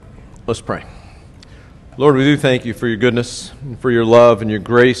Let's pray. Lord, we do thank you for your goodness, and for your love and your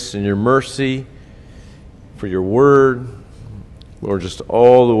grace and your mercy, for your word. Lord, just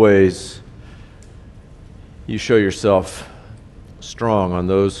all the ways you show yourself strong on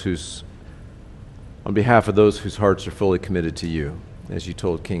behalf of those whose hearts are fully committed to you, as you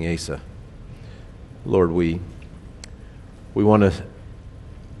told King Asa. Lord, we want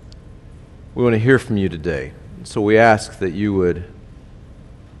to hear from you today. So we ask that you would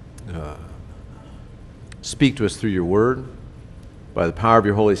speak to us through your word, by the power of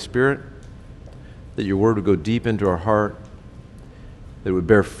your Holy Spirit, that your word would go deep into our heart, that it would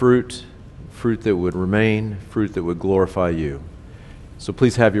bear fruit that would remain, fruit that would glorify you. So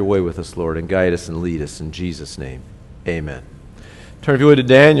please have your way with us, Lord, and guide us and lead us in Jesus' name. Amen. Turn, if you would, to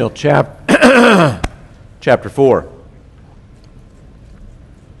Daniel chapter 4.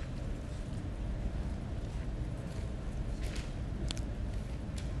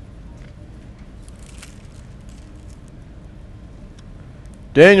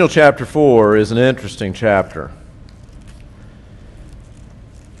 Daniel chapter 4 is an interesting chapter.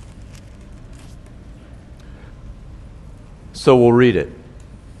 So we'll read it.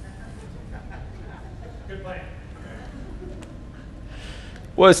 Good plan.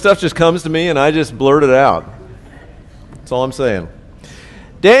 Well, stuff just comes to me and I just blurt it out. That's all I'm saying.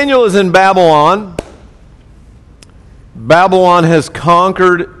 Daniel is in Babylon. Babylon has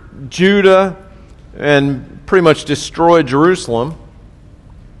conquered Judah and pretty much destroyed Jerusalem.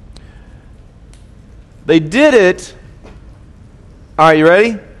 They did it. All right, you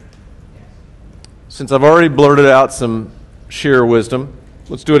ready? Since I've already blurted out some sheer wisdom,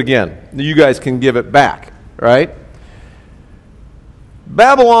 let's do it again. You guys can give it back, right?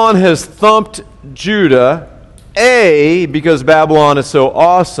 Babylon has thumped Judah, A, because Babylon is so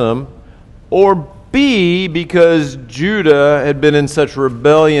awesome, or B, because Judah had been in such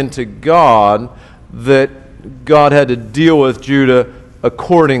rebellion to God that God had to deal with Judah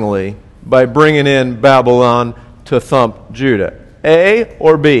accordingly by bringing in Babylon to thump Judah. A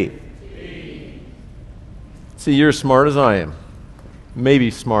or B? B. See, you're as smart as I am.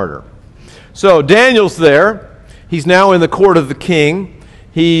 Maybe smarter. So Daniel's there. He's now in the court of the king.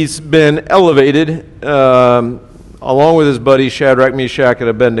 He's been elevated along with his buddies Shadrach, Meshach, and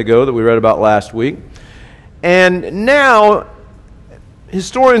Abednego that we read about last week. And now,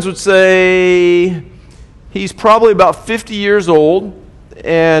 historians would say he's probably about 50 years old.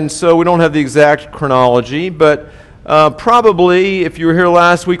 And so we don't have the exact chronology, but probably, if you were here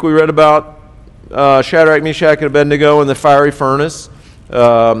last week, we read about Shadrach, Meshach, and Abednego in the fiery furnace.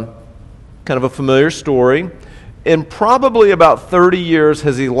 Kind of a familiar story. And probably about 30 years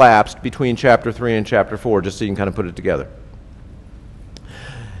has elapsed between chapter 3 and chapter 4, just so you can kind of put it together.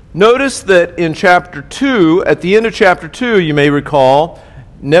 Notice that in chapter 2, at the end of chapter 2, you may recall,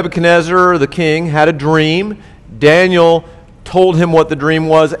 Nebuchadnezzar, the king, had a dream. Daniel told him what the dream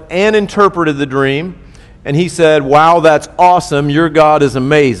was and interpreted the dream. And he said, wow, that's awesome. Your God is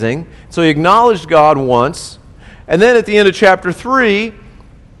amazing. So he acknowledged God once. And then at the end of chapter 3,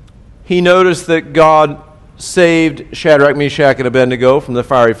 he noticed that God saved Shadrach, Meshach, and Abednego from the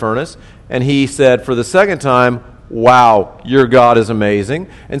fiery furnace. And he said for the second time, wow, your God is amazing.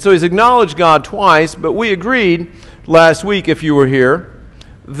 And so he's acknowledged God twice. But we agreed last week, if you were here,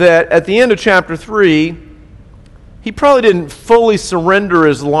 that at the end of chapter 3, he probably didn't fully surrender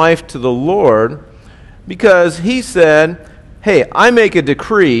his life to the Lord because he said, hey, I make a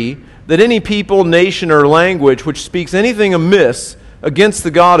decree that any people, nation, or language which speaks anything amiss against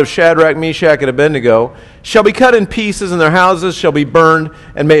the God of Shadrach, Meshach, and Abednego shall be cut in pieces and their houses shall be burned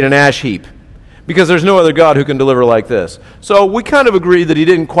and made an ash heap because there's no other God who can deliver like this. So we kind of agreed that he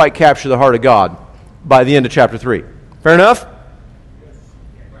didn't quite capture the heart of God by the end of chapter 3. Fair enough?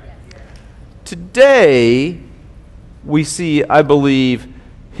 Today, we see, I believe,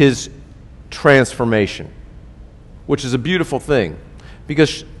 his transformation, which is a beautiful thing.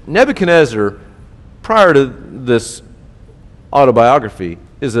 Because Nebuchadnezzar, prior to this autobiography,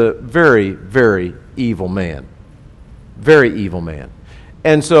 is a very, very evil man. Very evil man.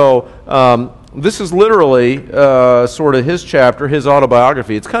 And so this is literally sort of his chapter, his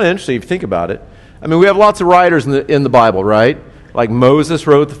autobiography. It's kind of interesting if you think about it. I mean, we have lots of writers in the Bible, right? Like Moses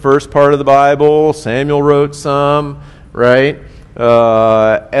wrote the first part of the Bible, Samuel wrote some, right?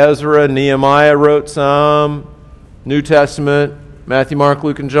 Ezra, Nehemiah wrote some, New Testament, Matthew, Mark,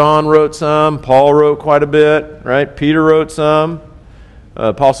 Luke, and John wrote some, Paul wrote quite a bit, right? Peter wrote some,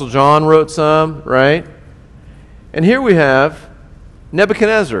 Apostle John wrote some, right? And here we have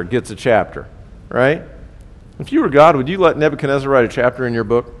Nebuchadnezzar gets a chapter, right? If you were God, would you let Nebuchadnezzar write a chapter in your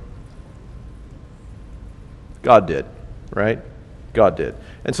book? God did, right? God did.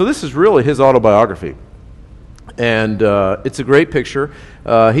 And so this is really his autobiography. And it's a great picture.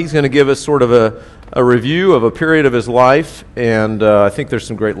 He's going to give us sort of a review of a period of his life, and I think there's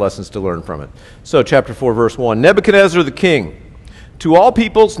some great lessons to learn from it. So chapter 4, verse 1. Nebuchadnezzar the king, to all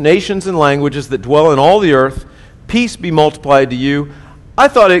peoples, nations, and languages that dwell in all the earth, peace be multiplied to you. I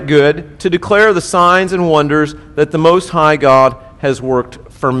thought it good to declare the signs and wonders that the Most High God has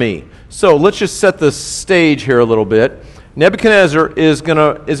worked for me. So let's just set the stage here a little bit. Nebuchadnezzar is going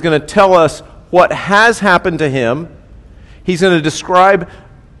to tell us what has happened to him. He's going to describe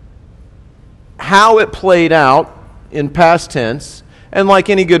how it played out in past tense. And like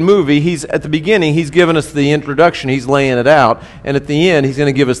any good movie, at the beginning, he's given us the introduction, he's laying it out, and at the end, he's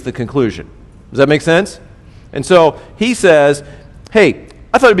going to give us the conclusion. Does that make sense? And so he says, hey,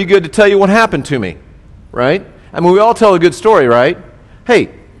 I thought it'd be good to tell you what happened to me, right? I mean, we all tell a good story, right?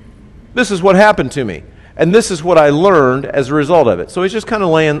 Hey, this is what happened to me, and this is what I learned as a result of it. So he's just kind of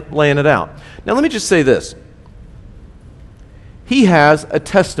laying it out. Now, let me just say this. He has a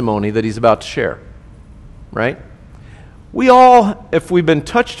testimony that he's about to share, right? We all, if we've been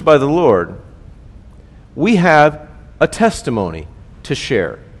touched by the Lord, we have a testimony to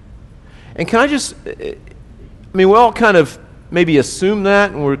share. And can I just, we all kind of maybe assume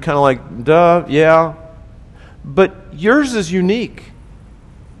that, and we're kind of like, duh, yeah. But yours is unique.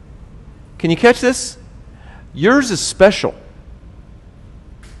 Can you catch this? Yours is special.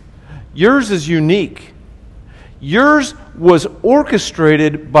 Yours is unique. Yours was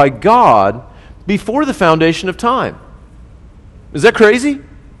orchestrated by God before the foundation of time. Is that crazy?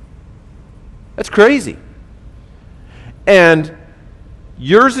 That's crazy. And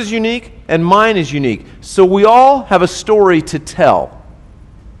yours is unique, and mine is unique. So we all have a story to tell.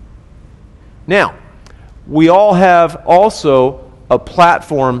 Now, we all have also a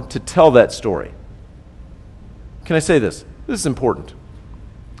platform to tell that story. Can I say this? This is important.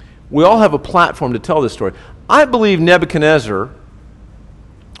 We all have a platform to tell this story. I believe Nebuchadnezzar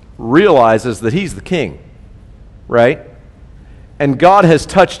realizes that he's the king, right? And God has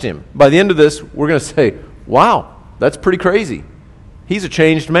touched him. By the end of this, we're going to say, wow, that's pretty crazy. He's a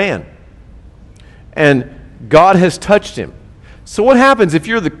changed man. And God has touched him. So what happens if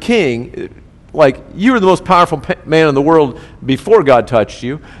you're the king, like you were the most powerful man in the world before God touched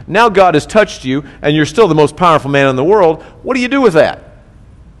you, now God has touched you, and you're still the most powerful man in the world, what do you do with that?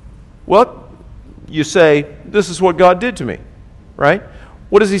 Well, you say, this is what God did to me, right?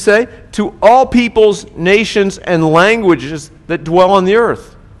 What does he say? To all peoples, nations, and languages that dwell on the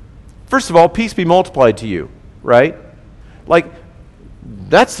earth. First of all, peace be multiplied to you, right? Like,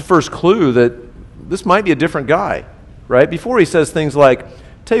 that's the first clue that this might be a different guy, right? Before he says things like,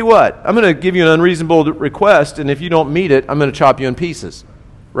 tell you what, I'm going to give you an unreasonable request, and if you don't meet it, I'm going to chop you in pieces,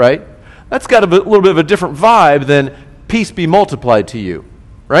 right? That's got a little bit of a different vibe than peace be multiplied to you,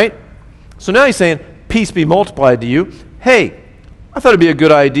 right? So now he's saying, peace be multiplied to you. Hey, I thought it'd be a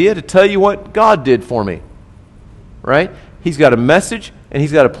good idea to tell you what God did for me, right? He's got a message, and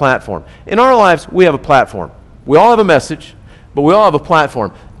he's got a platform. In our lives, we have a platform. We all have a message, but we all have a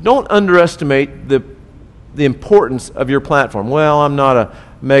platform. Don't underestimate the importance of your platform. Well, I'm not a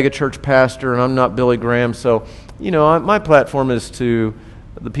mega church pastor, and I'm not Billy Graham, so, my platform is to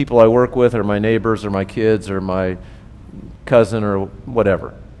the people I work with, or my neighbors, or my kids, or my cousin, or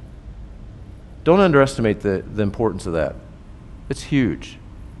whatever. Don't underestimate the importance of that. It's huge.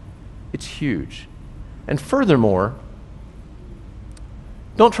 It's huge. And furthermore,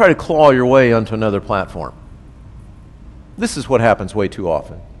 don't try to claw your way onto another platform. This is what happens way too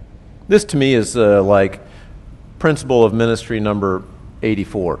often. This to me is like principle of ministry number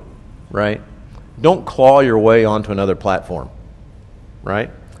 84, right? Don't claw your way onto another platform,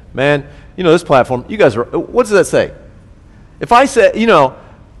 right? Man, this platform, you guys are, what does that say? If I say,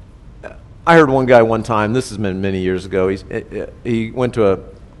 I heard one guy one time, this has been many years ago, he went to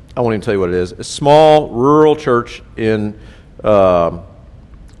I won't even tell you what it is, a small rural church in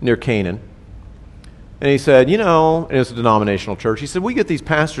near Canaan. And he said, and it's a denominational church, he said, we get these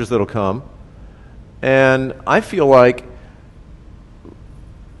pastors that'll come, and I feel like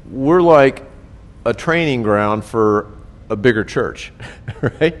we're like a training ground for a bigger church,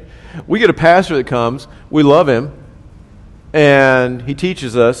 right? We get a pastor that comes, we love him, and he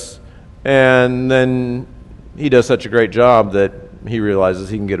teaches us, and then he does such a great job that he realizes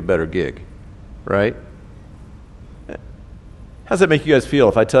he can get a better gig, right? How does that make you guys feel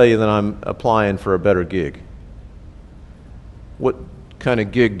if I tell you that I'm applying for a better gig? What kind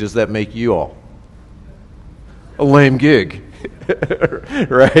of gig does that make you all? A lame gig,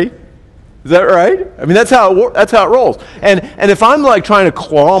 right? Is that right? I mean, that's how it rolls. And if I'm like trying to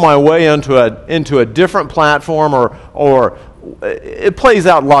claw my way into a different platform or it plays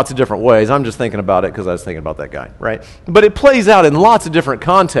out in lots of different ways. I'm just thinking about it because I was thinking about that guy, right? But it plays out in lots of different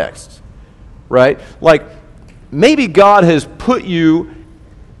contexts, right? Like, maybe God has put you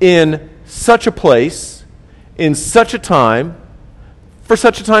in such a place, in such a time, for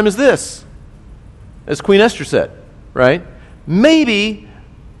such a time as this, as Queen Esther said, right? Maybe,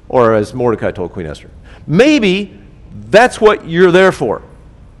 or as Mordecai told Queen Esther, maybe that's what you're there for.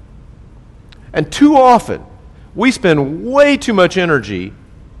 And too often, we spend way too much energy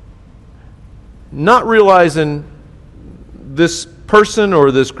not realizing this person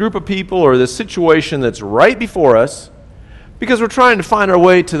or this group of people or this situation that's right before us because we're trying to find our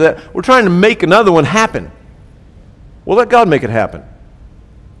way to that. We're trying to make another one happen. Well, let God make it happen.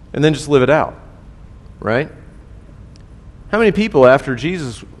 And then just live it out. Right? How many people after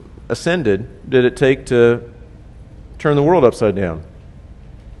Jesus ascended did it take to turn the world upside down?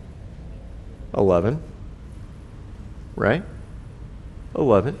 11. Right?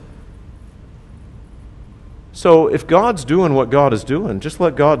 11. So if God's doing what God is doing, just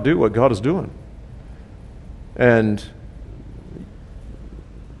let God do what God is doing. And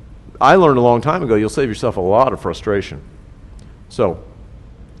I learned a long time ago, you'll save yourself a lot of frustration. So,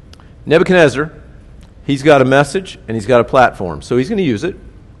 Nebuchadnezzar, he's got a message and he's got a platform, so he's going to use it.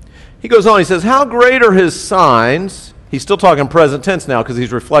 He goes on, he says, how great are his signs? He's still talking present tense now because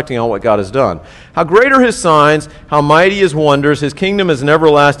he's reflecting on what God has done. How great are his signs, how mighty his wonders. His kingdom is an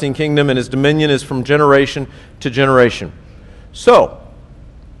everlasting kingdom, and his dominion is from generation to generation. So,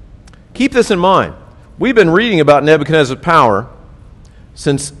 keep this in mind. We've been reading about Nebuchadnezzar's power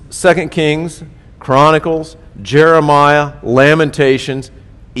since 2 Kings, Chronicles, Jeremiah, Lamentations,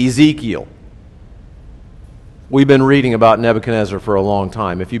 Ezekiel. We've been reading about Nebuchadnezzar for a long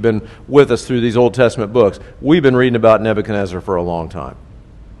time. If you've been with us through these Old Testament books, we've been reading about Nebuchadnezzar for a long time.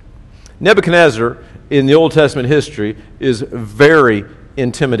 Nebuchadnezzar, in the Old Testament history, is very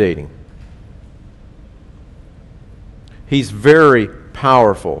intimidating. He's very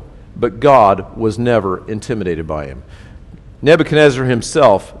powerful, but God was never intimidated by him. Nebuchadnezzar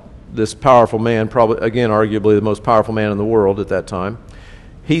himself, this powerful man, probably, again, arguably the most powerful man in the world at that time,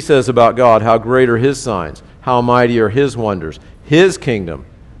 he says about God, how great are his signs, how mighty are his wonders. His kingdom,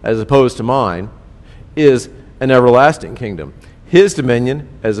 as opposed to mine, is an everlasting kingdom. His dominion,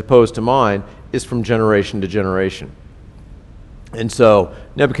 as opposed to mine, is from generation to generation. And so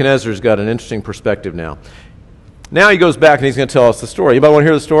Nebuchadnezzar's got an interesting perspective now. Now he goes back and he's going to tell us the story. Anybody want to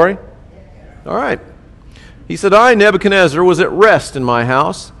hear the story? All right. He said, I, Nebuchadnezzar, was at rest in my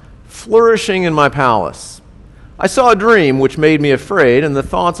house, flourishing in my palace. I saw a dream which made me afraid, and the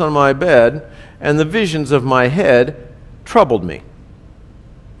thoughts on my bed and the visions of my head troubled me.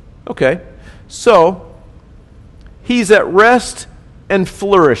 Okay, so he's at rest and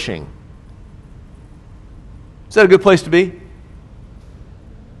flourishing. Is that a good place to be?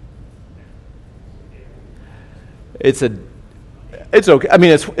 It's okay. I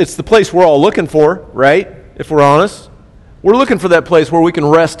mean, it's the place we're all looking for, right? If we're honest, we're looking for that place where we can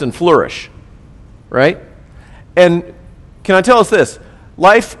rest and flourish, right? And can I tell us this?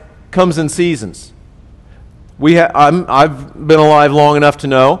 Life comes in seasons. I've been alive long enough to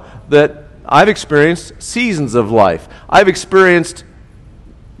know that I've experienced seasons of life. I've experienced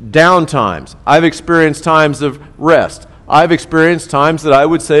downtimes. I've experienced times of rest. I've experienced times that I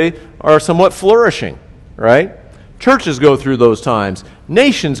would say are somewhat flourishing, right? Churches go through those times.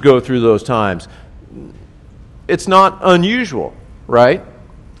 Nations go through those times. It's not unusual, right?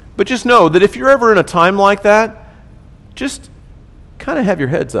 But just know that if you're ever in a time like that, just kind of have your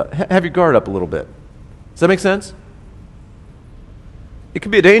heads up, have your guard up a little bit. Does that make sense? It can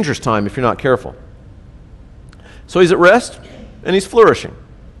be a dangerous time if you're not careful. So he's at rest and he's flourishing.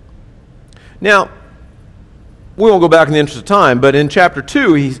 Now, we won't go back in the interest of time, but in chapter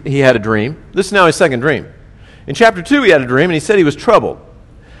 2 he had a dream. This is now his second dream. In chapter 2 he had a dream and he said he was troubled.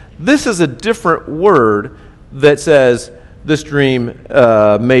 This is a different word that says this dream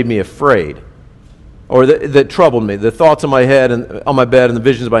made me afraid, or that troubled me. The thoughts on my head and on my bed and the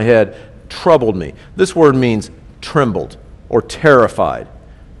visions of my head troubled me. This word means trembled or terrified.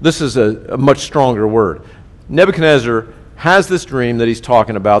 This is a much stronger word. Nebuchadnezzar has this dream that he's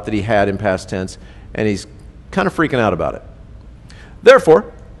talking about that he had in past tense, and he's kind of freaking out about it.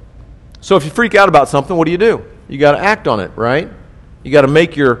 Therefore, so if you freak out about something, what do? You got to act on it, right? You got to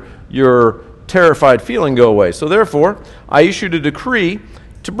make your terrified feeling go away. So therefore, I issued a decree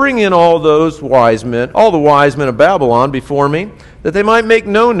to bring in all the wise men of Babylon before me, that they might make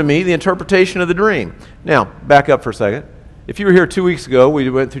known to me the interpretation of the dream. Now, back up for a second. If you were here 2 weeks ago, we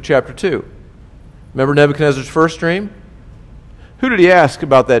went through chapter 2. Remember Nebuchadnezzar's first dream? Who did he ask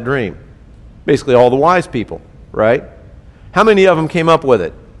about that dream? Basically all the wise people, right? How many of them came up with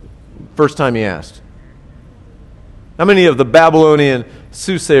it? First time he asked. How many of the Babylonian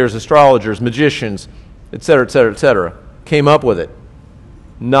soothsayers, astrologers, magicians, etc., came up with it?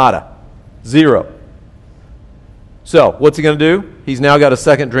 Nada. Zero. So, what's he going to do? He's now got a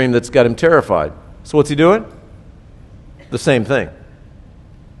second dream that's got him terrified. So what's he doing? The same thing.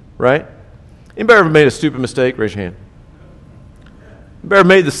 Right? Anybody ever made a stupid mistake? Raise your hand. Anybody ever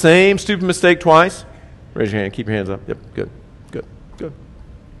made the same stupid mistake twice? Raise your hand. Keep your hands up. Yep, good.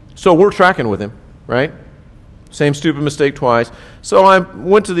 So we're tracking with him, right? Same stupid mistake twice. So I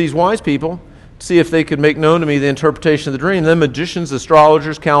went to these wise people to see if they could make known to me the interpretation of the dream. Then magicians,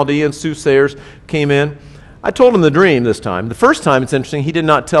 astrologers, Chaldeans, soothsayers came in. I told them the dream this time. The first time, it's interesting, he did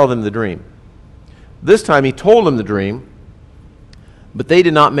not tell them the dream. This time he told them the dream, but they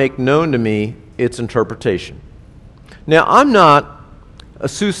did not make known to me its interpretation. Now, I'm not a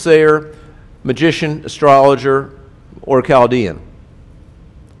soothsayer, magician, astrologer, or Chaldean,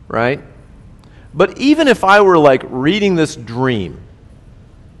 right? But even if I were like reading this dream,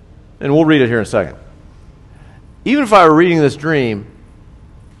 and we'll read it here in a second, even if I were reading this dream,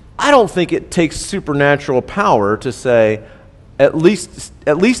 I don't think it takes supernatural power to say, at least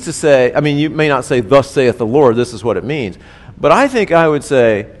to say, I mean, you may not say, thus saith the Lord, this is what it means, but I think I would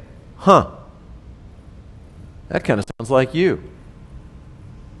say, that kind of sounds like you,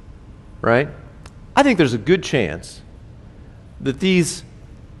 right? I think there's a good chance that these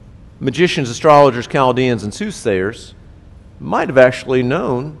magicians, astrologers, Chaldeans, and soothsayers might have actually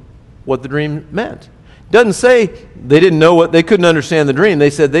known what the dream meant. Doesn't say they didn't know what, they couldn't understand the dream. They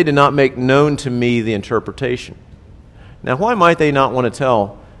said they did not make known to me the interpretation. Now, why might they not want to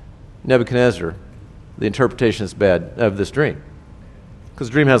tell Nebuchadnezzar the interpretation is bad of this dream? Because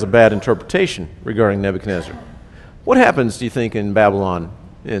the dream has a bad interpretation regarding Nebuchadnezzar. What happens, do you think, in Babylon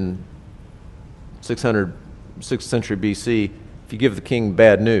in 6th century BC if you give the king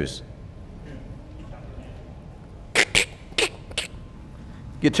bad news?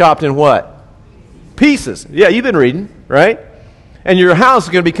 Get chopped in what? Pieces. Yeah, you've been reading, right? And your house is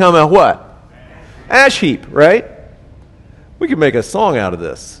going to become a what? Ash heap, right? We could make a song out of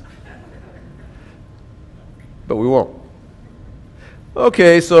this. But we won't.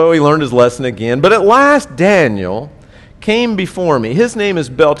 Okay, so he learned his lesson again. But at last Daniel came before me. His name is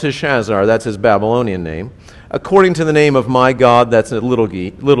Belteshazzar. That's his Babylonian name. According to the name of my God, that's a little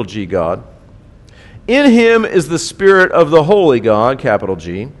g God. In him is the spirit of the holy God, capital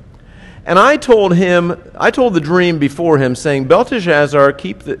G. And I told the dream before him, saying, Belteshazzar,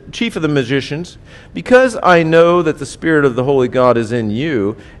 chief of the magicians, because I know that the spirit of the holy God is in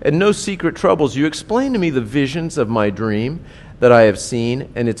you, and no secret troubles you, explain to me the visions of my dream that I have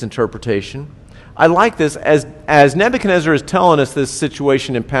seen and its interpretation. I like this, as Nebuchadnezzar is telling us this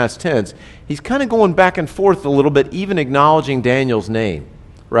situation in past tense, he's kind of going back and forth a little bit, even acknowledging Daniel's name,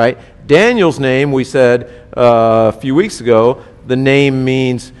 right? Daniel's name, we said a few weeks ago, the name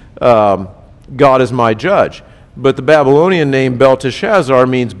means God is my judge. But the Babylonian name Belteshazzar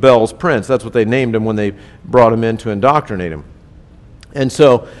means Bel's prince. That's what they named him when they brought him in to indoctrinate him. And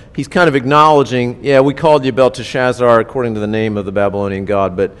so he's kind of acknowledging, yeah, we called you Belteshazzar according to the name of the Babylonian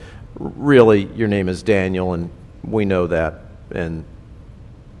god, but really your name is Daniel, and we know that, and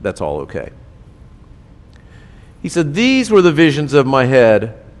that's all okay. He said, these were the visions of my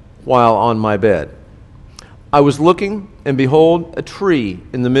head while on my bed. I was looking, and behold, a tree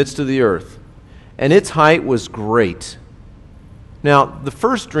in the midst of the earth, and its height was great. Now, the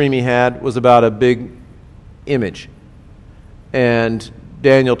first dream he had was about a big image. And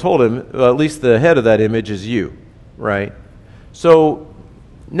Daniel told him, well, at least the head of that image is you, right? So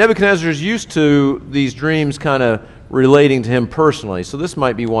Nebuchadnezzar is used to these dreams kind of relating to him personally, so this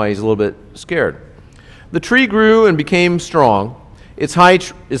might be why he's a little bit scared. The tree grew and became strong. Its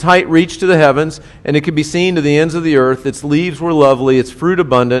height reached to the heavens, and it could be seen to the ends of the earth. Its leaves were lovely, its fruit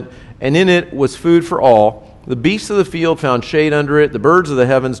abundant, and in it was food for all. The beasts of the field found shade under it. The birds of the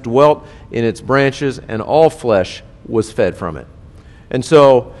heavens dwelt in its branches, and all flesh was fed from it. And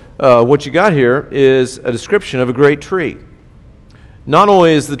so what you got here is a description of a great tree. Not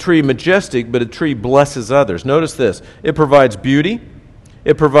only is the tree majestic, but a tree blesses others. Notice this. It provides beauty.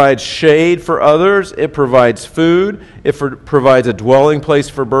 It provides shade for others. It provides food. It provides a dwelling place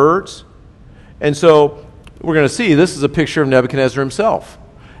for birds. And so we're going to see this is a picture of Nebuchadnezzar himself.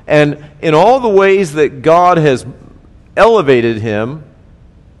 And in all the ways that God has elevated him,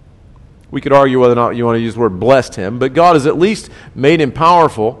 we could argue whether or not you want to use the word blessed him, but God has at least made him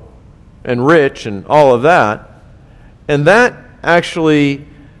powerful and rich and all of that. And that actually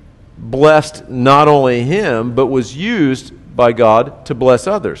blessed not only him, but was used by God to bless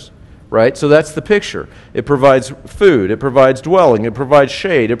others. right? So that's the picture. It provides food, it provides dwelling, it provides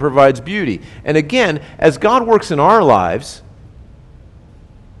shade, it provides beauty. And again, as God works in our lives,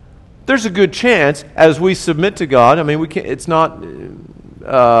 there's a good chance as we submit to God. I mean, we can't. It's not,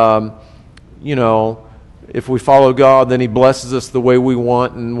 if we follow God, then He blesses us the way we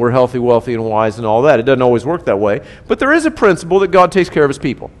want, and we're healthy, wealthy, and wise, and all that. It doesn't always work that way. But there is a principle that God takes care of His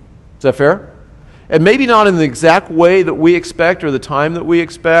people. Is that fair? And maybe not in the exact way that we expect, or the time that we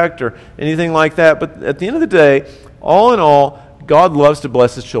expect, or anything like that. But at the end of the day, all in all, God loves to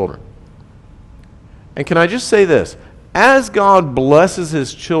bless His children. And can I just say this? As God blesses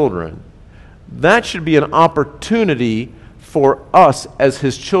His children, that should be an opportunity for us as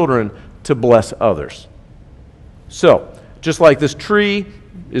His children to bless others. So, just like this tree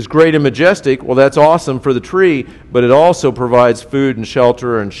is great and majestic, well, that's awesome for the tree, but it also provides food and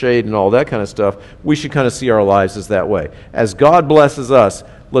shelter and shade and all that kind of stuff. We should kind of see our lives as that way. As God blesses us,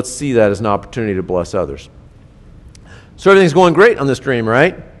 let's see that as an opportunity to bless others. So everything's going great on this dream,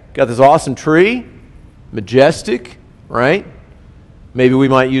 right? Got this awesome tree, majestic, right? Maybe we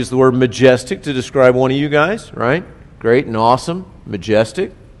might use the word majestic to describe one of you guys, right? Great and awesome,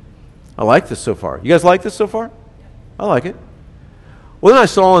 majestic. I like this so far. You guys like this so far? I like it. Well, then I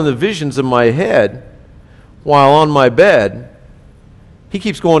saw in the visions of my head, while on my bed, he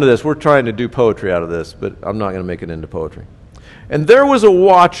keeps going to this. We're trying to do poetry out of this, but I'm not going to make it into poetry. And there was a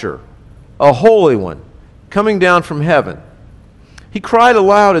watcher, a holy one, coming down from heaven. He cried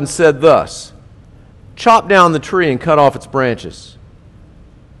aloud and said thus, "Chop down the tree and cut off its branches."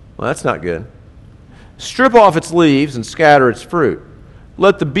 Well, that's not good. "Strip off its leaves and scatter its fruit.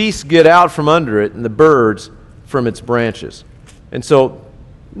 Let the beasts get out from under it and the birds from its branches." And so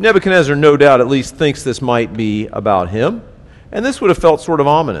Nebuchadnezzar, no doubt, at least thinks this might be about him. And this would have felt sort of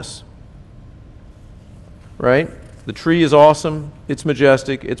ominous, right? The tree is awesome, it's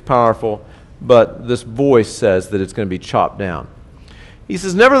majestic, it's powerful, but this voice says that it's going to be chopped down. He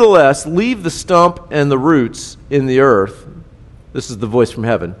says, "Nevertheless, leave the stump and the roots in the earth." This is the voice from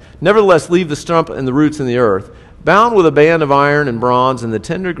heaven. "Nevertheless, leave the stump and the roots in the earth, bound with a band of iron and bronze in the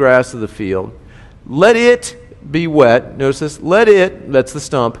tender grass of the field. Let it be wet." Notice this. "Let it," that's the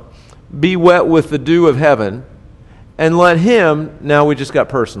stump, "be wet with the dew of heaven, and let him," now we just got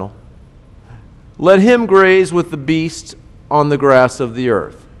personal, "let him graze with the beasts on the grass of the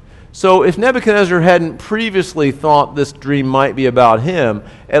earth." So if Nebuchadnezzar hadn't previously thought this dream might be about him,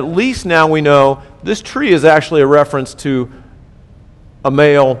 at least now we know this tree is actually a reference to a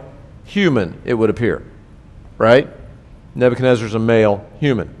male human, it would appear. Right? Nebuchadnezzar's a male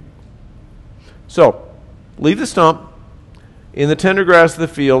human. So, leave the stump in the tender grass of the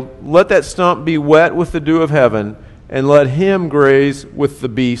field. Let that stump be wet with the dew of heaven, and let him graze with the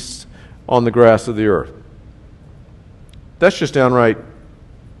beasts on the grass of the earth. That's just downright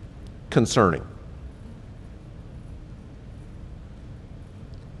concerning.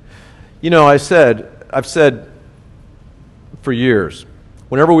 You know, I've said for years,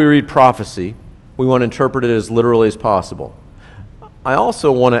 whenever we read prophecy, we want to interpret it as literally as possible. I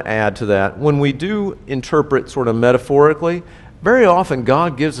also want to add to that, when we do interpret sort of metaphorically, very often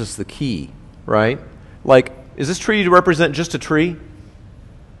God gives us the key, right? Like, is this tree to represent just a tree?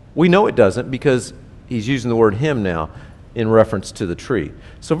 We know it doesn't, because he's using the word him now in reference to the tree.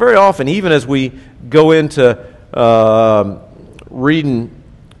 So very often, even as we go into reading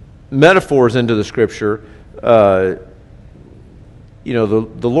metaphors into the Scripture, the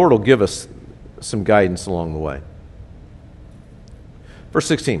Lord will give us some guidance along the way. Verse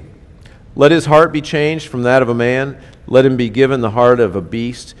 16, "Let his heart be changed from that of a man, let him be given the heart of a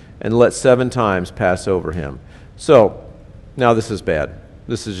beast, and let 7 times pass over him." So, now this is bad.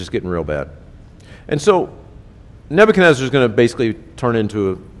 This is just getting real bad. And so, Nebuchadnezzar is going to basically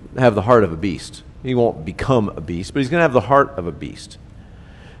have the heart of a beast. He won't become a beast, but he's going to have the heart of a beast.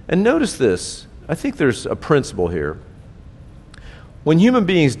 And notice this. I think there's a principle here. When human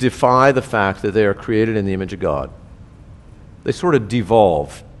beings defy the fact that they are created in the image of God, they sort of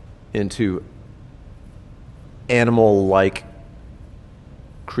devolve into animal-like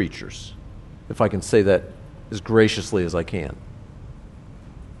creatures, if I can say that as graciously as I can.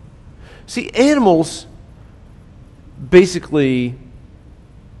 See, animals basically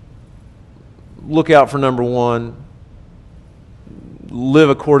look out for number one,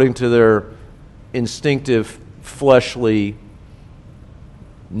 live according to their instinctive, fleshly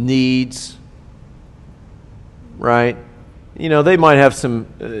needs, right? They might have some,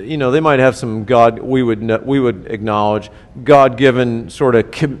 God, we would acknowledge, God-given sort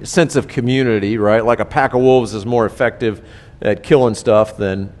of sense of community, right? Like a pack of wolves is more effective at killing stuff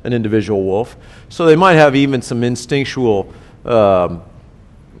than an individual wolf. So they might have even some instinctual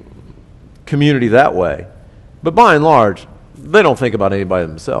community that way. But by and large, they don't think about anybody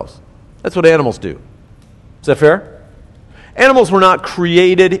themselves. That's what animals do. Is that fair? Animals were not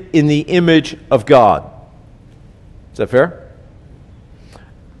created in the image of God. Is that fair?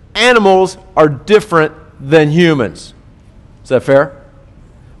 Animals are different than humans. Is that fair?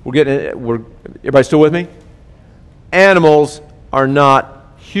 Everybody still with me? Animals are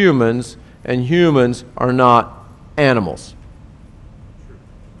not humans, and humans are not animals.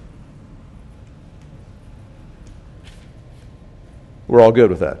 We're all good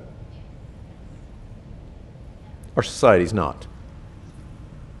with that. Our society's not.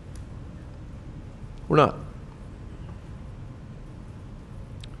 We're not.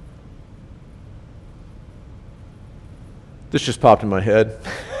 This just popped in my head.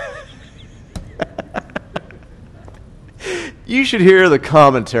 You should hear the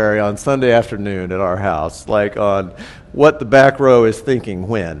commentary on Sunday afternoon at our house, like on what the back row is thinking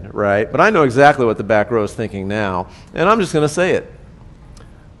when, right? But I know exactly what the back row is thinking now, and I'm just going to say it.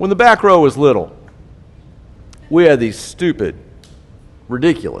 When the back row was little, we had these stupid,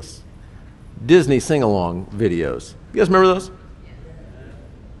 ridiculous Disney sing-along videos. You guys remember those?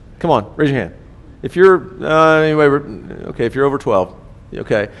 Come on, raise your hand. If you're, if you're over 12,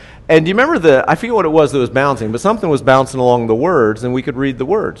 okay. And do you remember I forget what it was that was bouncing, but something was bouncing along the words, and we could read the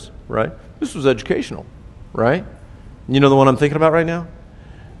words, right? This was educational, right? You know the one I'm thinking about right now?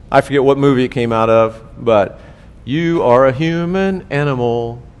 I forget what movie it came out of, but you are a human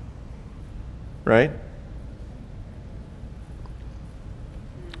animal, right?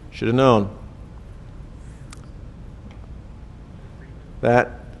 Should have known.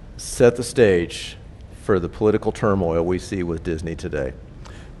 That set the stage for the political turmoil we see with Disney today.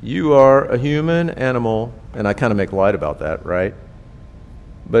 You are a human animal, and I kind of make light about that, right?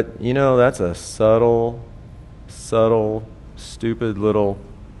 But you know, that's a subtle, stupid little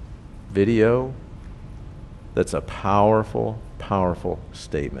video that's a powerful, powerful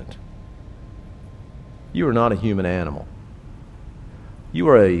statement. You are not a human animal. You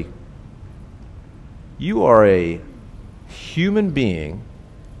are a human being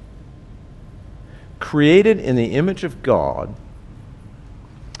created in the image of God,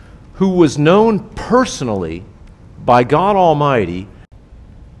 who was known personally by God Almighty,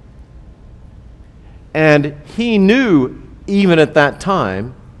 and he knew even at that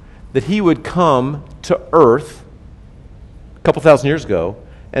time that he would come to earth a couple thousand years ago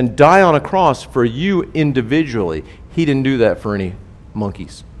and die on a cross for you individually. He didn't do that for any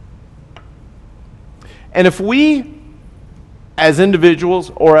monkeys. And if we, as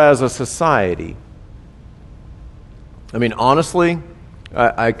individuals or as a society, I mean, honestly,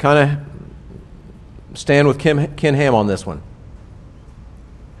 I kind of stand with Ken Ham on this one.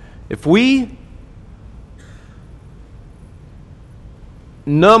 If we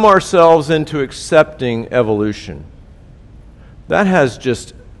numb ourselves into accepting evolution, that has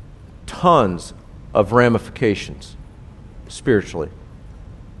just tons of ramifications spiritually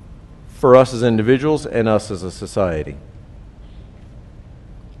for us as individuals and us as a society.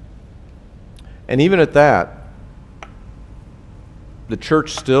 And even at that, the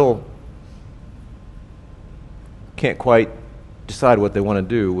church still can't quite decide what they want to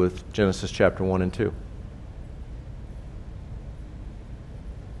do with Genesis chapter 1 and 2.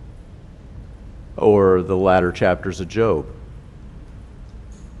 Or the latter chapters of Job.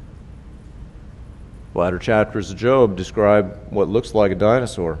 The latter chapters of Job describe what looks like a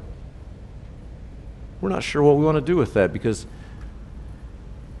dinosaur. We're not sure what we want to do with that, because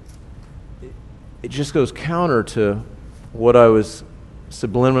it just goes counter to what I was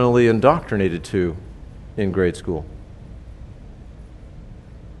subliminally indoctrinated to in grade school.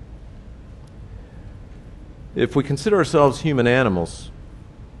 If we consider ourselves human animals,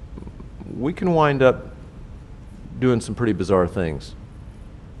 we can wind up doing some pretty bizarre things.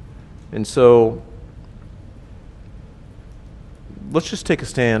 And so, let's just take a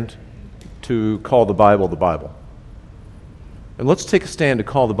stand to call the Bible the Bible. And let's take a stand to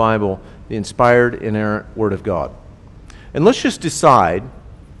call the Bible the inspired, inerrant Word of God. And let's just decide,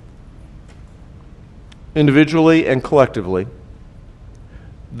 individually and collectively,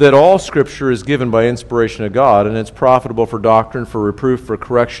 that all Scripture is given by inspiration of God, and it's profitable for doctrine, for reproof, for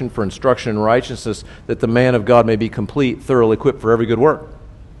correction, for instruction in righteousness, that the man of God may be complete, thoroughly equipped for every good work.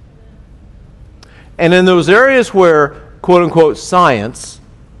 And in those areas where, quote-unquote, science,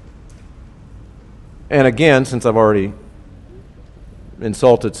 and again, since I've already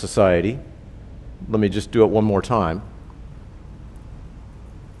insulted society, let me just do it one more time.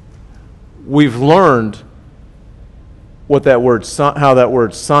 We've learned what that word, how that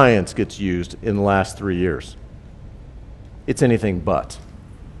word science gets used in the last 3 years. It's anything but.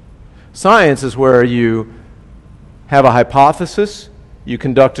 Science is where you have a hypothesis, you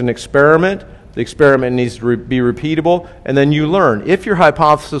conduct an experiment, the experiment needs to be repeatable, and then you learn. If your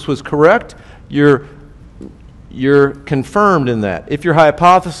hypothesis was correct, you're confirmed in that. If your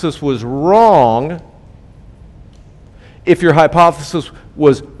hypothesis was wrong,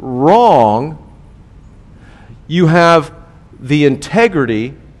 you have the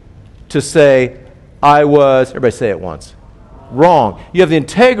integrity to say, everybody say it once, wrong. You have the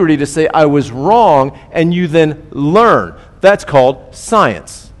integrity to say, I was wrong, and you then learn. That's called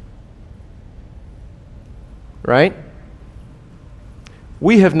science. Right?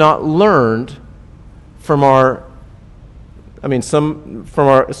 We have not learned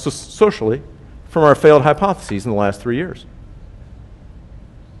socially, from our failed hypotheses in the last 3 years.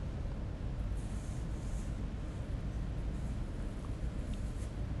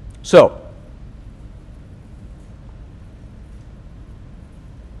 So,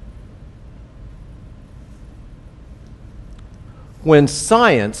 when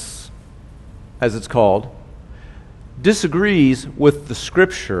science, as it's called, disagrees with the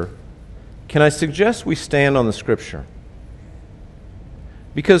Scripture, can I suggest we stand on the Scripture?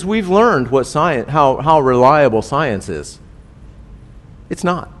 Because we've learned what how reliable science is. It's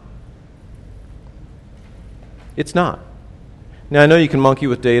not. It's not. Now, I know you can monkey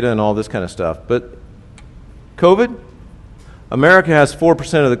with data and all this kind of stuff, but COVID, America has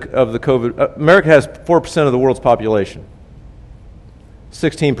 4% of the COVID. America has 4% of the world's population.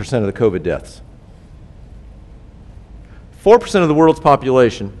 16% of the COVID deaths. 4% of the world's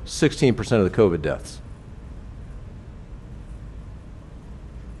population, 16% of the COVID deaths.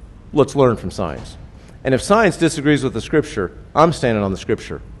 Let's learn from science. And if science disagrees with the Scripture, I'm standing on the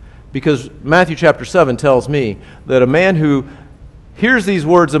Scripture. Because Matthew chapter 7 tells me that a man who hears these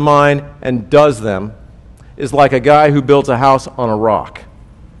words of mine and does them is like a guy who builds a house on a rock.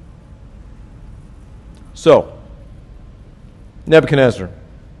 So, Nebuchadnezzar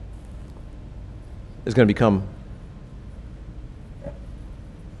is going to become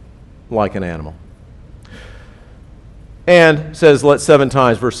like an animal. And says, let 7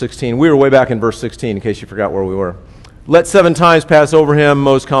 times, verse 16. We were way back in verse 16, in case you forgot where we were. Let 7 times pass over him.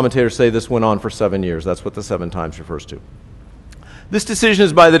 Most commentators say this went on for 7 years. That's what the 7 times refers to. This decision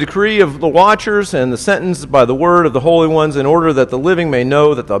is by the decree of the watchers, and the sentence by the word of the holy ones, in order that the living may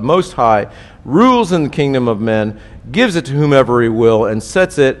know that the Most High rules in the kingdom of men, gives it to whomever he will, and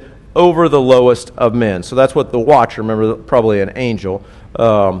sets it over the lowest of men. So that's what the watcher, remember, probably an angel,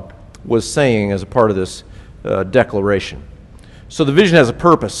 was saying as a part of this declaration. So the vision has a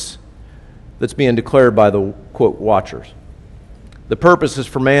purpose that's being declared by the, quote, watchers. The purpose is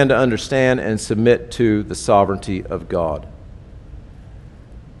for man to understand and submit to the sovereignty of God.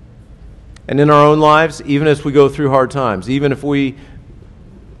 And in our own lives, even as we go through hard times, even if we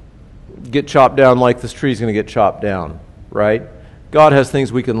get chopped down like this tree is going to get chopped down, right? God has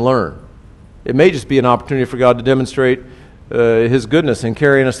things we can learn. It may just be an opportunity for God to demonstrate His goodness in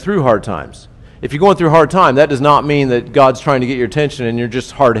carrying us through hard times. If you're going through a hard time, that does not mean that God's trying to get your attention and you're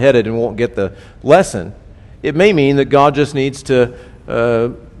just hard-headed and won't get the lesson. It may mean that God just needs to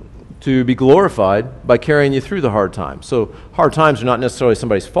be glorified by carrying you through the hard times. So hard times are not necessarily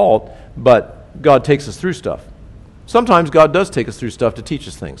somebody's fault, but God takes us through stuff. Sometimes God does take us through stuff to teach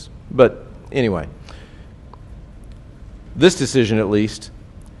us things. But anyway, this decision at least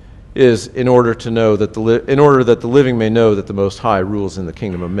is in order that the living may know that the Most High rules in the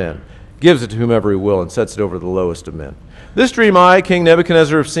kingdom of men, gives it to whomever he will, and sets it over the lowest of men. This dream I, King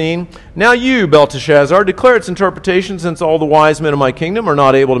Nebuchadnezzar, have seen. Now you, Belteshazzar, declare its interpretation, since all the wise men of my kingdom are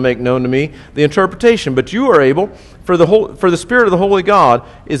not able to make known to me the interpretation. But you are able, for the Spirit of the Holy God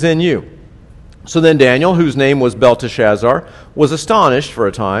is in you. So then Daniel, whose name was Belteshazzar, was astonished for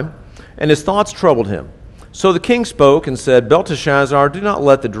a time, and his thoughts troubled him. So the king spoke and said, Belteshazzar, do not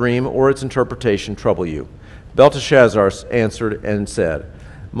let the dream or its interpretation trouble you. Belteshazzar answered and said,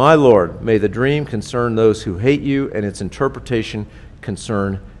 My Lord, may the dream concern those who hate you, and its interpretation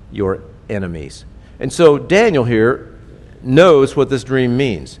concern your enemies. And so Daniel here knows what this dream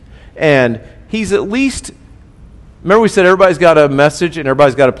means. And he's at least, remember we said everybody's got a message and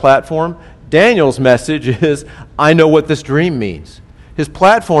everybody's got a platform? Daniel's message is, I know what this dream means. His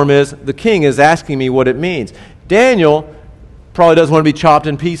platform is, the king is asking me what it means. Daniel probably doesn't want to be chopped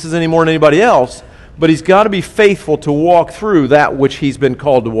in pieces any more than anybody else, but he's got to be faithful to walk through that which he's been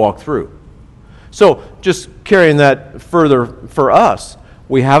called to walk through. So just carrying that further for us,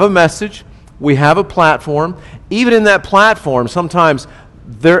 we have a message, we have a platform. Even in that platform, sometimes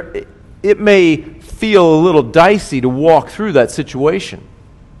it may feel a little dicey to walk through that situation.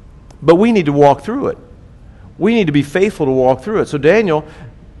 But we need to walk through it. We need to be faithful to walk through it. So Daniel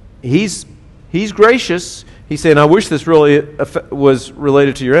he's gracious. He's saying, I wish this really was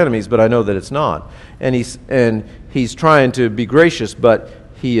related to your enemies, but I know that it's not. And he's trying to be gracious, but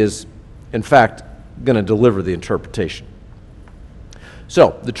he is, in fact, going to deliver the interpretation.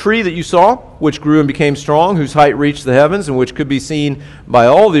 So, the tree that you saw, which grew and became strong, whose height reached the heavens, and which could be seen by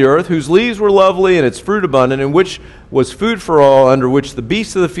all the earth, whose leaves were lovely and its fruit abundant, and which was food for all, under which the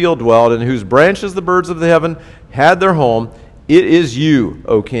beasts of the field dwelled, and whose branches the birds of the heaven had their home, it is you,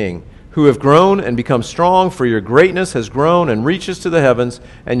 O king, who have grown and become strong, for your greatness has grown and reaches to the heavens,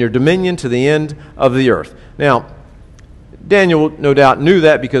 and your dominion to the end of the earth. Now, Daniel no doubt knew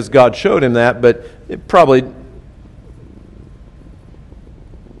that because God showed him that, but it probably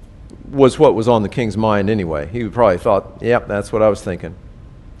was what was on the king's mind anyway. He probably thought, yep, that's what I was thinking.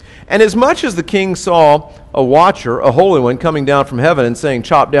 And as much as the king saw a watcher, a holy one, coming down from heaven and saying,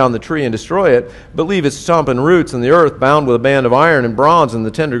 chop down the tree and destroy it, but leave its stump and roots in the earth, bound with a band of iron and bronze in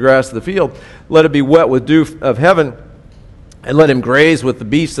the tender grass of the field, let it be wet with dew of heaven, and let him graze with the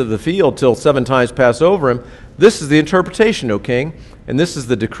beasts of the field till 7 times pass over him. This is the interpretation, O king, and this is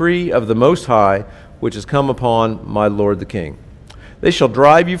the decree of the Most High, which has come upon my lord the king. They shall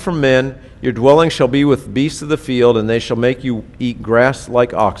drive you from men, your dwelling shall be with beasts of the field, and they shall make you eat grass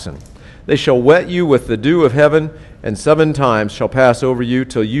like oxen. They shall wet you with the dew of heaven, and 7 times shall pass over you,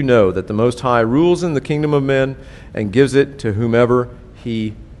 till you know that the Most High rules in the kingdom of men, and gives it to whomever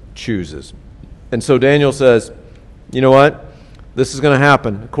he chooses. And so Daniel says, you know what? This is going to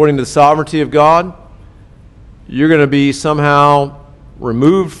happen. According to the sovereignty of God, you're going to be somehow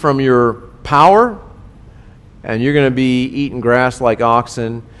removed from your power, and you're going to be eating grass like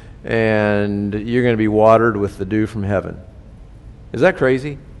oxen, and you're going to be watered with the dew from heaven. Is that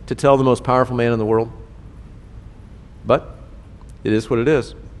crazy to tell the most powerful man in the world? But it is what it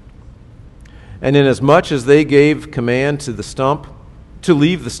is. And inasmuch as they gave command to the stump, to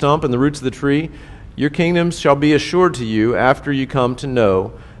leave the stump and the roots of the tree, your kingdoms shall be assured to you after you come to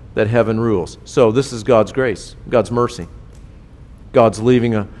know that heaven rules. So this is God's grace, God's mercy. God's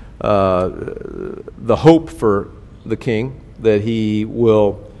leaving the hope for the king that he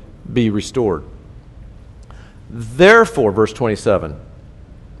will be restored. Therefore, verse 27,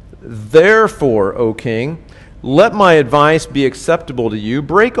 therefore, O king, let my advice be acceptable to you.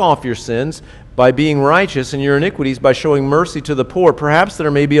 Break off your sins by being righteous, and your iniquities by showing mercy to the poor. Perhaps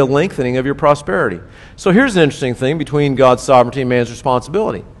there may be a lengthening of your prosperity. So here's an interesting thing between God's sovereignty and man's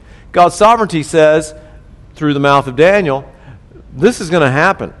responsibility. God's sovereignty says, through the mouth of Daniel, this is going to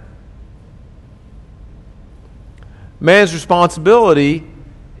happen. Man's responsibility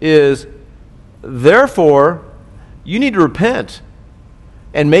is, therefore, you need to repent.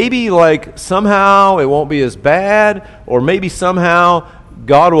 And maybe somehow it won't be as bad, or maybe somehow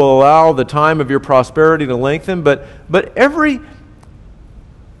God will allow the time of your prosperity to lengthen. But every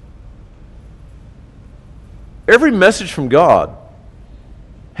message from God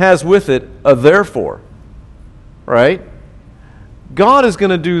has with it a therefore, right? God is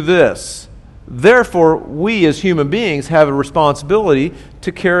going to do this. Therefore, we as human beings have a responsibility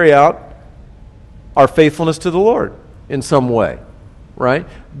to carry out our faithfulness to the Lord in some way, right?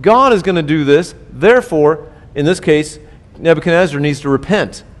 God is going to do this. Therefore, in this case, Nebuchadnezzar needs to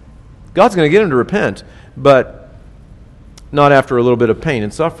repent. God's going to get him to repent, but not after a little bit of pain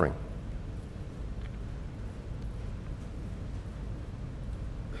and suffering.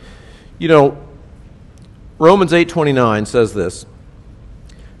 You know, Romans 8:29 says this,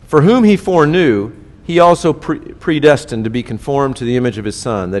 for whom he foreknew, he also predestined to be conformed to the image of his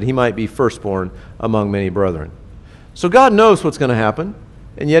Son, that he might be firstborn among many brethren. So God knows what's going to happen,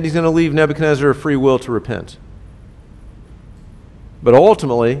 and yet he's going to leave Nebuchadnezzar a free will to repent. But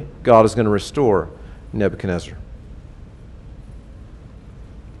ultimately, God is going to restore Nebuchadnezzar.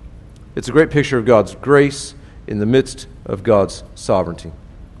 It's a great picture of God's grace in the midst of God's sovereignty.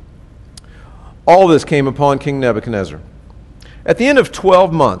 All this came upon King Nebuchadnezzar. At the end of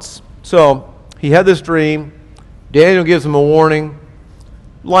 12 months, so he had this dream, Daniel gives him a warning,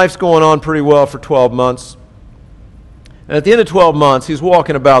 life's going on pretty well for 12 months. And at the end of 12 months, he's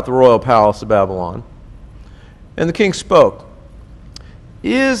walking about the royal palace of Babylon. And the king spoke,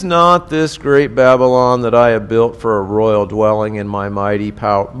 is not this great Babylon that I have built for a royal dwelling in my mighty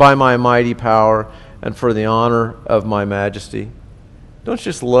power, by my mighty power and for the honor of my majesty? Don't you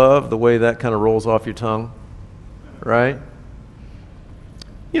just love the way that kind of rolls off your tongue? Right?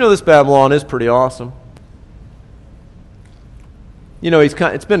 You know, this Babylon is pretty awesome. You know,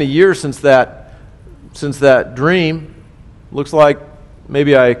 it's been a year since that dream. Looks like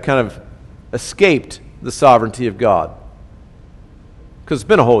maybe I kind of escaped the sovereignty of God. Because it's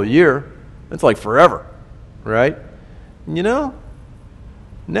been a whole year. It's like forever, right? And you know,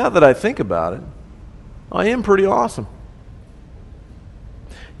 now that I think about it, I am pretty awesome.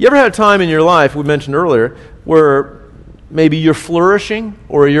 You ever had a time in your life, we mentioned earlier, where maybe you're flourishing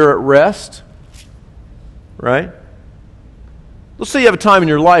or you're at rest, right? Let's say you have a time in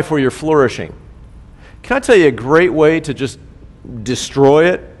your life where you're flourishing. Can I tell you a great way to just destroy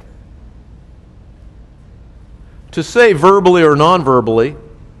it? To say verbally or non-verbally,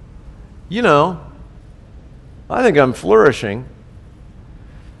 I think I'm flourishing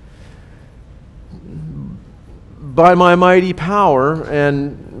by my mighty power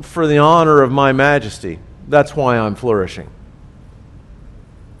and for the honor of my majesty. That's why I'm flourishing.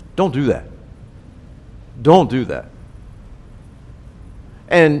 Don't do that. Don't do that.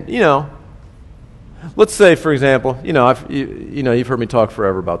 And, let's say, for example, you've heard me talk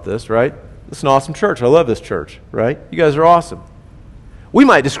forever about this, right? It's an awesome church. I love this church, right? You guys are awesome. We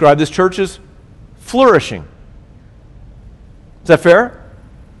might describe this church as flourishing. Is that fair?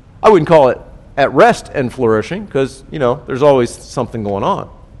 I wouldn't call it at rest and flourishing because, there's always something going on,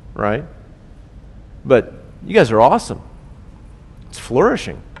 right? But you guys are awesome. It's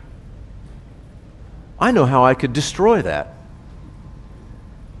flourishing. I know how I could destroy that,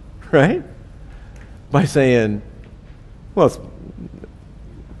 right? By saying,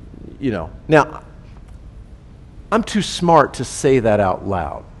 now, I'm too smart to say that out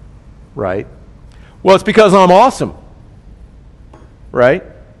loud, right? Well, it's because I'm awesome, right?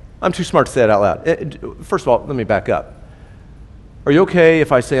 I'm too smart to say it out loud. First of all, let me back up. Are you okay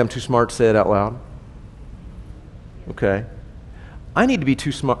if I say I'm too smart to say it out loud? Okay. I need to be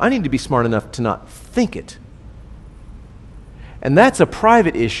too smart. I need to be smart enough to not think it. And that's a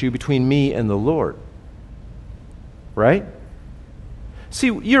private issue between me and the Lord. Right? See,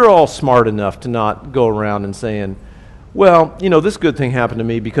 you're all smart enough to not go around and saying, this good thing happened to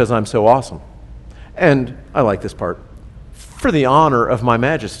me because I'm so awesome. And I like this part. For the honor of my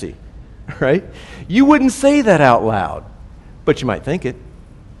majesty. Right? You wouldn't say that out loud, but you might think it.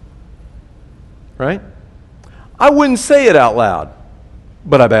 Right? I wouldn't say it out loud,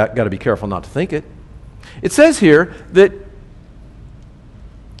 but I've got to be careful not to think it. It says here that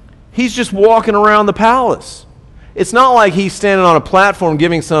he's just walking around the palace. It's not like he's standing on a platform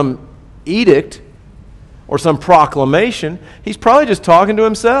giving some edict or some proclamation. He's probably just talking to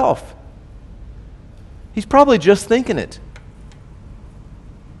himself. He's probably just thinking it.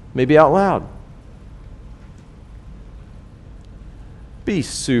 Maybe out loud. Be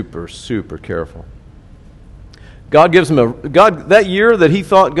super, super careful. God gives him that year that he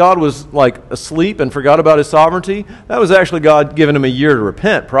thought God was like asleep and forgot about his sovereignty, that was actually God giving him a year to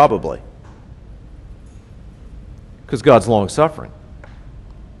repent, probably. Because God's long-suffering.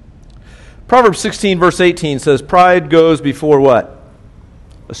 Proverbs 16, verse 18 says, pride goes before what?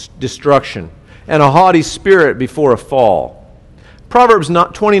 Destruction. And a haughty spirit before a fall. Proverbs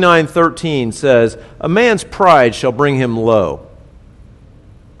 29:13 says, a man's pride shall bring him low.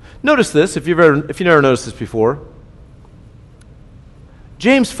 Notice this, if you've never noticed this before.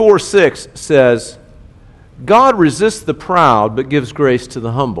 James 4:6 says, God resists the proud but gives grace to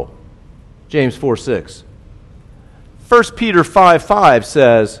the humble. James 4:6. 1 Peter 5:5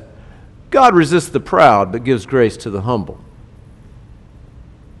 says, God resists the proud but gives grace to the humble.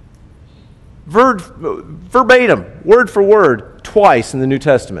 Verbatim, word for word, twice in the New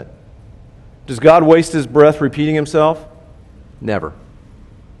Testament. Does God waste his breath repeating himself? Never.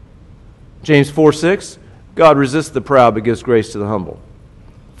 James 4:6, God resists the proud but gives grace to the humble.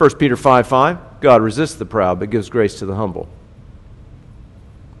 1 Peter 5:5, God resists the proud but gives grace to the humble.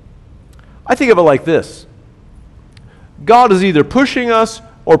 I think of it like this. God is either pushing us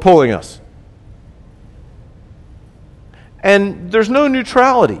or pulling us. And there's no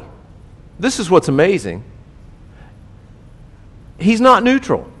neutrality. This is what's amazing. He's not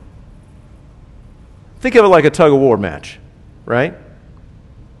neutral. Think of it like a tug-of-war match, right?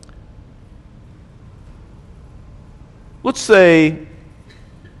 Let's say,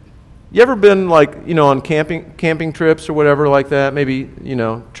 you ever been on camping trips or whatever like that? Maybe,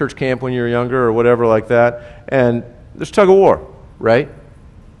 church camp when you were younger or whatever like that. And there's tug-of-war, right?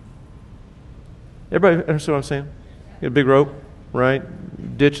 Everybody understand what I'm saying? You get a big rope, right?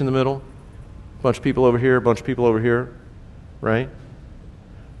 Ditch in the middle. A bunch of people over here, a bunch of people over here, right?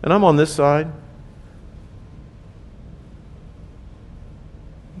 And I'm on this side.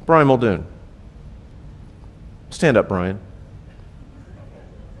 Brian Muldoon. Stand up, Brian.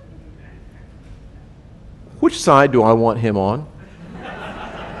 Which side do I want him on?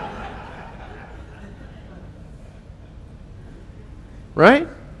 Right?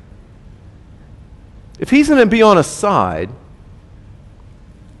 If he's going to be on a side,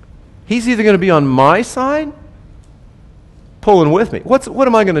 he's either going to be on my side pulling with me. What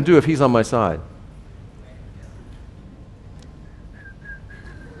am I going to do if he's on my side?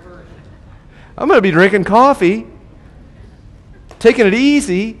 I'm going to be drinking coffee, taking it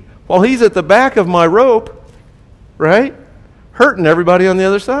easy while he's at the back of my rope, right? Hurting everybody on the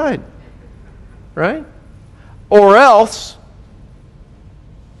other side, right? Or else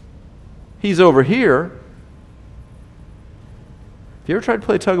he's over here. Have you ever tried to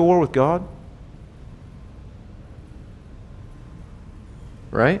play tug of war with God?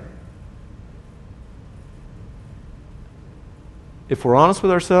 Right? If we're honest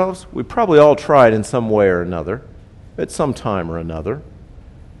with ourselves, we probably all tried in some way or another, at some time or another.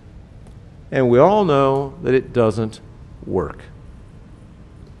 And we all know that it doesn't work.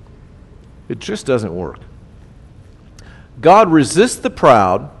 It just doesn't work. God resists the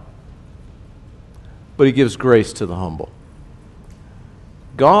proud, but he gives grace to the humble.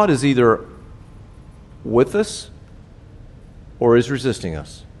 God is either with us or is resisting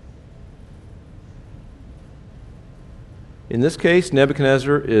us. In this case,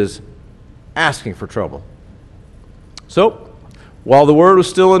 Nebuchadnezzar is asking for trouble. So, while the word was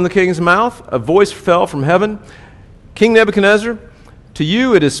still in the king's mouth, a voice fell from heaven. King Nebuchadnezzar, to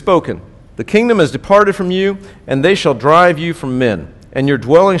you it is spoken. The kingdom has departed from you, and they shall drive you from men. And your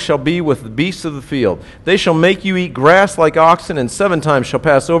dwelling shall be with the beasts of the field. They shall make you eat grass like oxen, and 7 times shall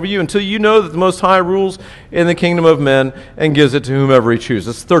pass over you, until you know that the Most High rules in the kingdom of men, and gives it to whomever he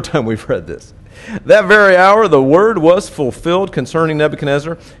chooses. It's the 3rd time we've read this. That very hour the word was fulfilled concerning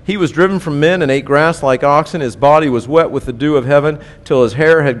Nebuchadnezzar. He was driven from men and ate grass like oxen. His body was wet with the dew of heaven, till his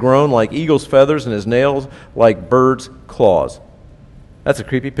hair had grown like eagle's feathers, and his nails like birds' claws. That's a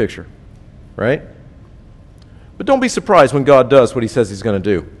creepy picture, right? But don't be surprised when God does what he says he's going to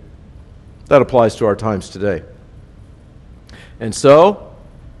do. That applies to our times today. And so,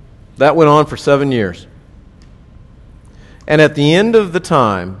 that went on for 7 years. And at the end of the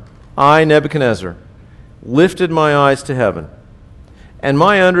time, I, Nebuchadnezzar, lifted my eyes to heaven, and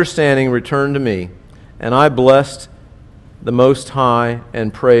my understanding returned to me, and I blessed the Most High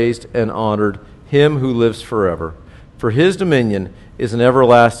and praised and honored him who lives forever. For his dominion is an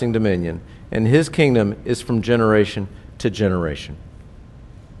everlasting dominion, and his kingdom is from generation to generation.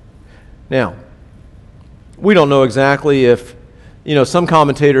 Now, we don't know exactly if, some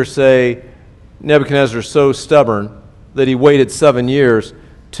commentators say Nebuchadnezzar is so stubborn that he waited 7 years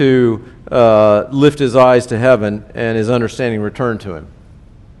to lift his eyes to heaven and his understanding returned to him.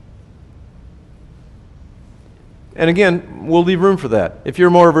 And again, we'll leave room for that. If you're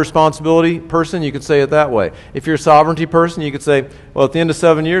more of a responsibility person, you could say it that way. If you're a sovereignty person, you could say, well, at the end of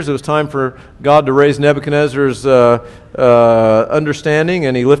 7 years, it was time for God to raise Nebuchadnezzar's understanding,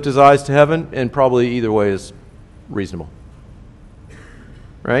 and he lifted his eyes to heaven, and probably either way is reasonable.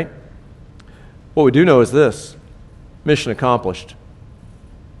 Right? What we do know is this: mission accomplished.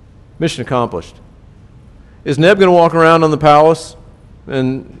 Mission accomplished. Is Neb going to walk around on the palace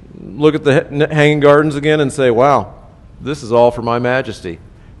and look at the hanging gardens again and say, wow, this is all for my majesty?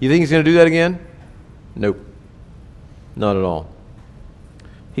 You think he's going to do that again? Nope. Not at all.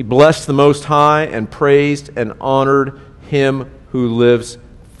 He blessed the Most High and praised and honored him who lives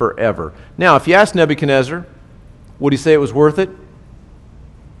forever. Now, if you ask Nebuchadnezzar, would he say it was worth it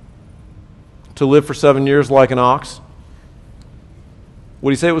to live for 7 years like an ox? Would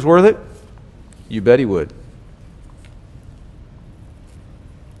he say it was worth it? You bet he would.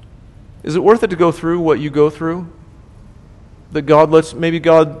 Is it worth it to go through what you go through? That maybe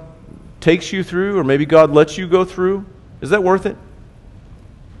God takes you through, or maybe God lets you go through? Is that worth it?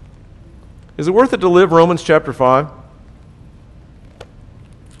 Is it worth it to live Romans chapter 5?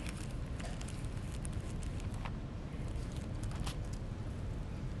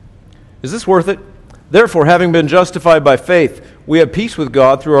 Is this worth it? Therefore, having been justified by faith, we have peace with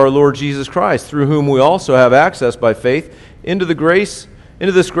God through our Lord Jesus Christ, through whom we also have access by faith into this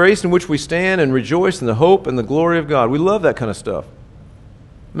grace in which we stand and rejoice in the hope and the glory of God. We love that kind of stuff.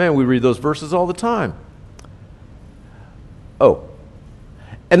 Man, we read those verses all the time. Oh,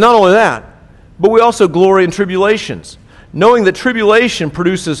 and not only that, but we also glory in tribulations, knowing that tribulation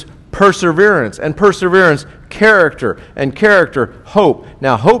produces perseverance, and perseverance, character, and character, hope.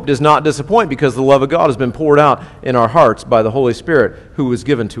 Now, hope does not disappoint, because the love of God has been poured out in our hearts by the Holy Spirit who was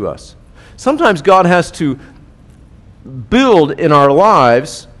given to us. Sometimes God has to build in our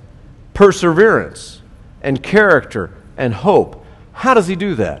lives perseverance and character and hope. How does he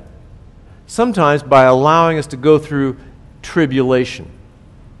do that? Sometimes by allowing us to go through tribulation.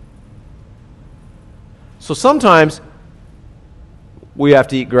 So sometimes we have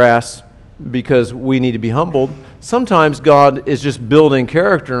to eat grass because we need to be humbled. Sometimes God is just building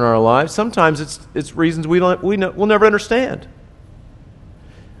character in our lives. Sometimes it's reasons we'll never understand.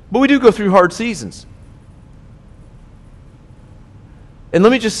 But we do go through hard seasons. And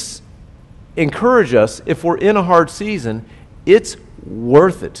let me just encourage us, if we're in a hard season, it's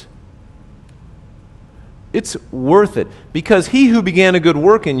worth it. It's worth it. Because he who began a good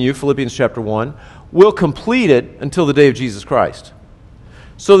work in you, Philippians chapter 1, will complete it until the day of Jesus Christ.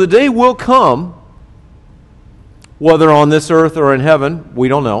 So the day will come, whether on this earth or in heaven, we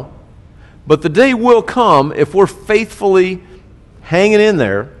don't know. But the day will come, if we're faithfully hanging in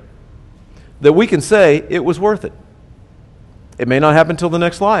there, that we can say it was worth it. It may not happen until the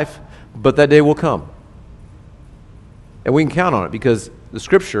next life, but that day will come. And we can count on it because the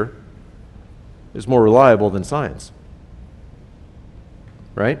Scripture is more reliable than science.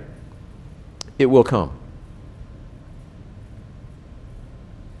 Right? It will come.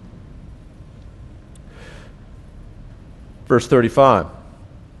 Verse 35.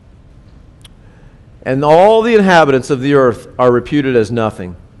 And all the inhabitants of the earth are reputed as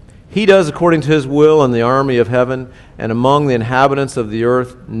nothing. He does according to his will in the army of heaven, and among the inhabitants of the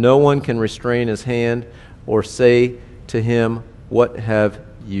earth no one can restrain his hand or say to him, "What have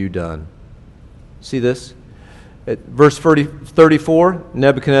you done?" See this? At verse 34,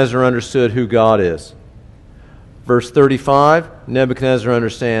 Nebuchadnezzar understood who God is. Verse 35, Nebuchadnezzar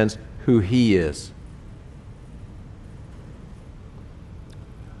understands who he is.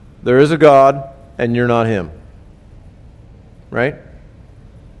 There is a God, and you're not him. Right?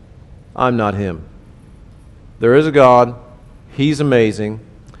 I'm not him. There is a God. He's amazing.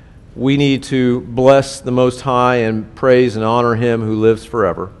 We need to bless the Most High and praise and honor him who lives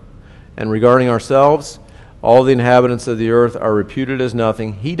forever. And regarding ourselves, all the inhabitants of the earth are reputed as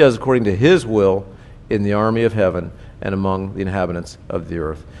nothing. He does according to his will in the army of heaven and among the inhabitants of the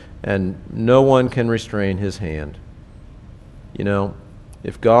earth. And no one can restrain his hand. You know,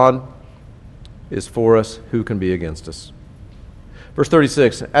 if God is for us, who can be against us? Verse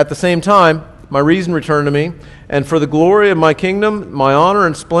 36, at the same time, my reason returned to me, and for the glory of my kingdom, my honor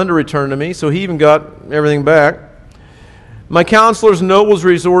and splendor returned to me. So he even got everything back. My counselors and nobles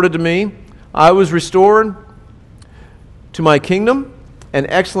resorted to me. I was restored to my kingdom, and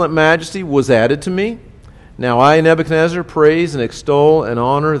excellent majesty was added to me. Now I, Nebuchadnezzar, praise and extol and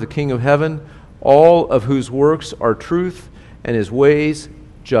honor the King of heaven, all of whose works are truth and his ways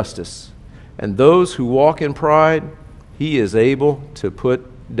justice. And those who walk in pride, he is able to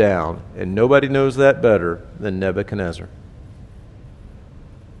put down. And nobody knows that better than Nebuchadnezzar.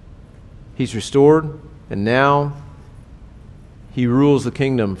 He's restored, and now he rules the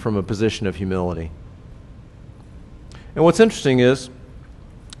kingdom from a position of humility. And what's interesting is,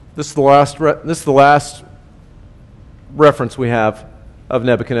 this is the last reference we have of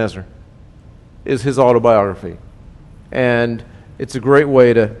Nebuchadnezzar, is his autobiography. And it's a great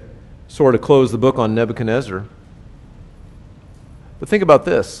way to sort of close the book on Nebuchadnezzar. But think about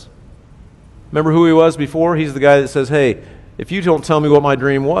this. Remember who he was before? He's the guy that says, hey, if you don't tell me what my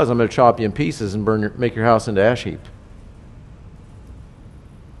dream was, I'm going to chop you in pieces and make your house into ash heap.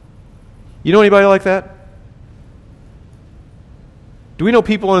 You know anybody like that? Do we know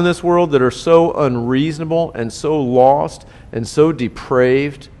people in this world that are so unreasonable and so lost and so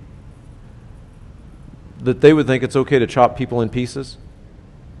depraved that they would think it's okay to chop people in pieces?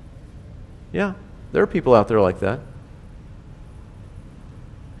 Yeah, there are people out there like that.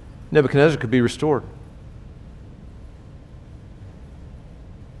 Nebuchadnezzar could be restored.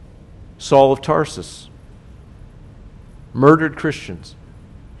 Saul of Tarsus murdered Christians,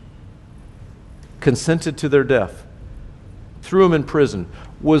 consented to their death, threw them in prison,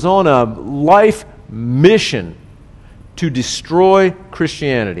 was on a life mission to destroy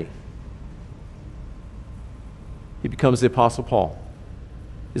Christianity. He becomes the Apostle Paul.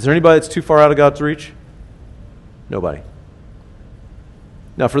 Is there anybody that's too far out of God's reach? Nobody.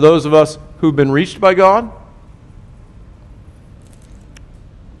 Now, for those of us who've been reached by God,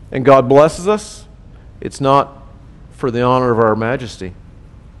 and God blesses us, it's not for the honor of our majesty,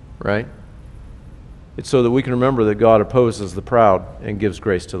 right? It's so that we can remember that God opposes the proud and gives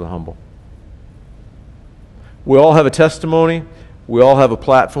grace to the humble. We all have a testimony. We all have a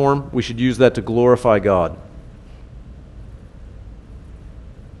platform. We should use that to glorify God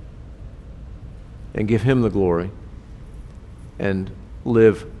and give him the glory and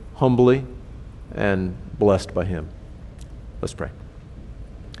live humbly and blessed by him. Let's pray.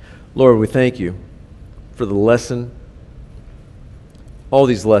 Lord, we thank you for the lesson, all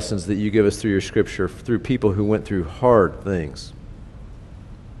these lessons that you give us through your scripture, through people who went through hard things.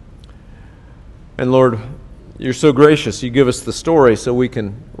 And Lord, You're so gracious. You give us the story so we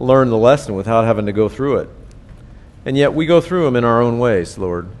can learn the lesson without having to go through it. And yet we go through them in our own ways,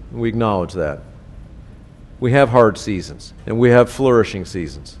 Lord. We acknowledge that. We have hard seasons, and we have flourishing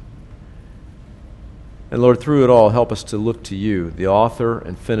seasons. And Lord, through it all, help us to look to you, the author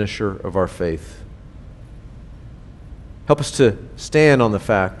and finisher of our faith. Help us to stand on the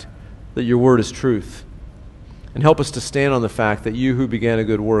fact that your word is truth. And help us to stand on the fact that you who began a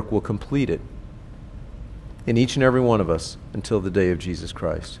good work will complete it in each and every one of us until the day of Jesus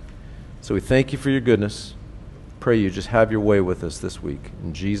Christ. So we thank you for your goodness. Pray you just have your way with us this week.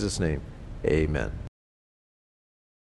 In Jesus' name, amen.